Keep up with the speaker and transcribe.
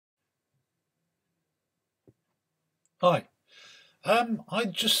Hi. I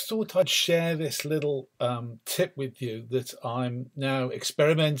just thought I'd share this little tip with you that I'm now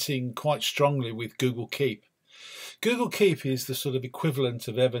experimenting quite strongly with Google Keep. Google Keep is the sort of equivalent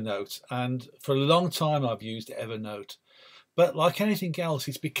of Evernote, and for a long time I've used Evernote. But like anything else,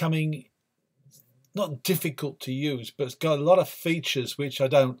 it's becoming not difficult to use, but it's got a lot of features which I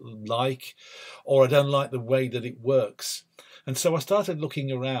don't like, or I don't like the way that it works. And so I started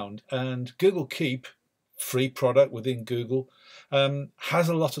looking around, and Google Keep, free product within Google, has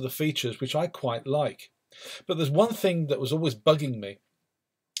a lot of the features which I quite like. But there's one thing that was always bugging me.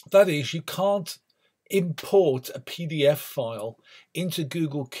 That is, you can't import a PDF file into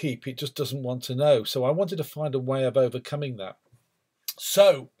Google Keep. It just doesn't want to know. So I wanted to find a way of overcoming that.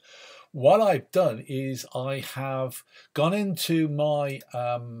 So what I've done is I have gone into my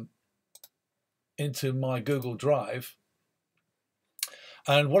Google Drive,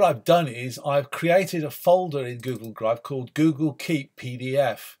 and what I've done is I've created a folder in Google Drive called Google Keep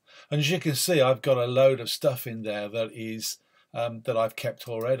PDF. And as you can see, I've got a load of stuff in there that is that I've kept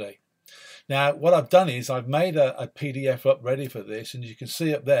already. Now, what I've done is I've made a PDF up ready for this, and you can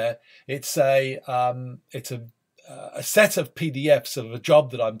see up there it's a set of PDFs of a job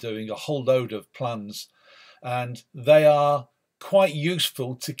that I'm doing, a whole load of plans, and they are quite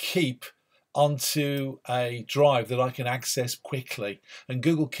useful to keep onto a drive that I can access quickly, and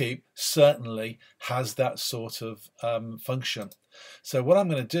Google Keep certainly has that sort of function. So what I'm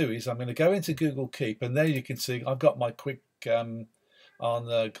going to do is I'm going to go into Google Keep, and there you can see I've got my quick on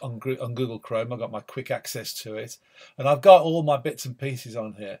Google Chrome. I've got my quick access to it, and I've got all my bits and pieces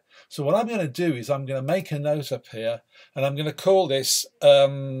on here. So what I'm going to do is I'm going to make a note up here, and I'm going to call this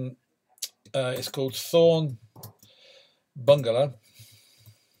it's called Thorn Bungalow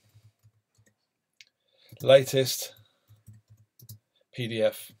latest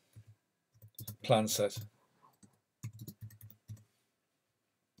PDF plan set.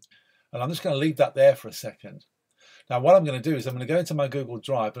 And I'm just going to leave that there for a second. Now what I'm going to do is I'm going to go into my Google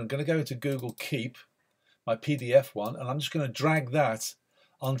Drive, and I'm going to go into Google Keep, my PDF one, and I'm just going to drag that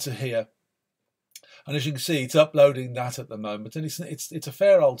onto here. And as you can see, it's uploading that at the moment, and it's a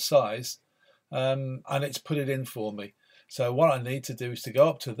fair old size, and it's put it in for me. So what I need to do is to go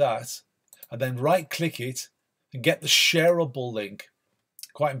up to that, and then right click it and get the shareable link.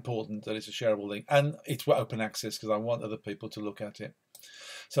 Quite important that it's a shareable link, and it's open access because I want other people to look at it.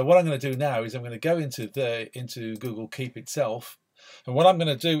 So what I'm going to do now is I'm going to go into Google Keep itself, and what I'm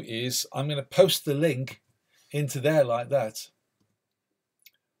going to do is I'm going to post the link into there like that.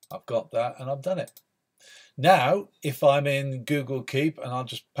 I've got that, and I've done it. Now if I'm in Google Keep, and I'll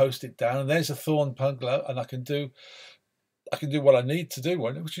just post it down, and there's a Thorn Bungalow, and I can do what I need to do,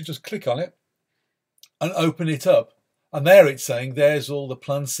 which is just click on it and open it up. And there it's saying there's all the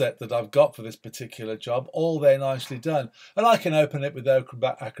plan set that I've got for this particular job, all there nicely done. And I can open it with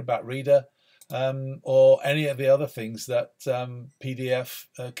Acrobat Reader, or any of the other things that PDF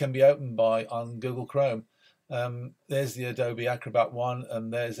can be opened by on Google Chrome. There's the Adobe Acrobat one,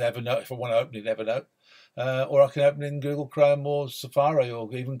 and there's Evernote if I want to open it in Evernote. Or I can open it in Google Chrome or Safari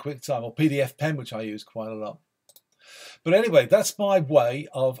or even QuickTime or PDF Pen, which I use quite a lot. But anyway, that's my way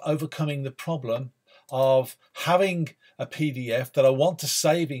of overcoming the problem of having a PDF that I want to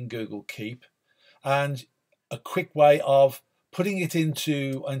save in Google Keep, and a quick way of putting it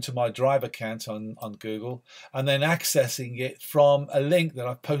into my Drive account on Google, and then accessing it from a link that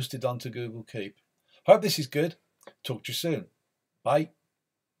I've posted onto Google Keep. Hope this is good. Talk to you soon. Bye.